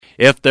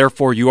If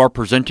therefore you are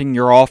presenting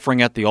your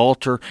offering at the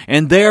altar,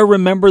 and there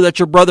remember that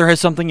your brother has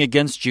something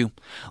against you,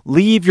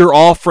 leave your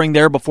offering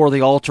there before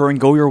the altar and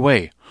go your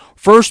way.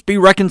 First be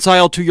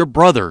reconciled to your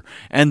brother,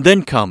 and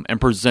then come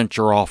and present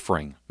your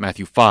offering.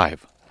 Matthew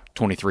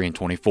 5:23 and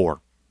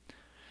 24.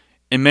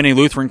 In many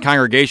Lutheran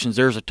congregations,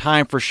 there is a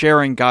time for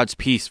sharing God's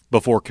peace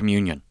before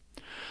communion.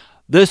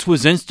 This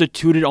was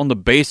instituted on the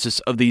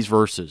basis of these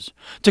verses,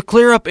 to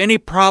clear up any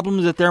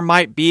problems that there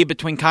might be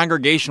between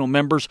congregational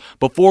members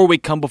before we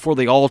come before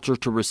the altar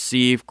to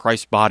receive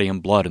Christ's body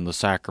and blood in the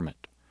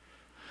sacrament.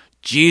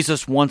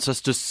 Jesus wants us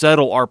to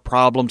settle our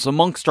problems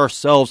amongst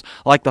ourselves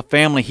like the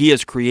family He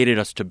has created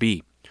us to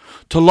be,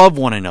 to love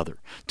one another,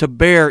 to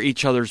bear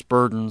each other's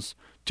burdens,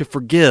 to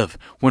forgive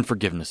when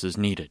forgiveness is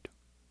needed.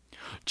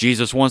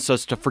 Jesus wants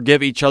us to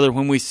forgive each other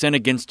when we sin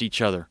against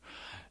each other,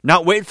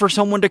 not wait for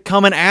someone to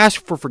come and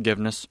ask for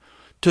forgiveness,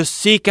 to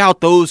seek out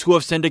those who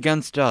have sinned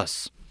against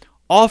us,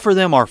 offer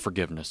them our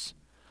forgiveness.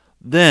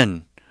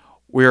 Then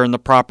we are in the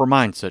proper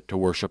mindset to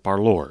worship our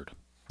Lord.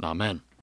 Amen.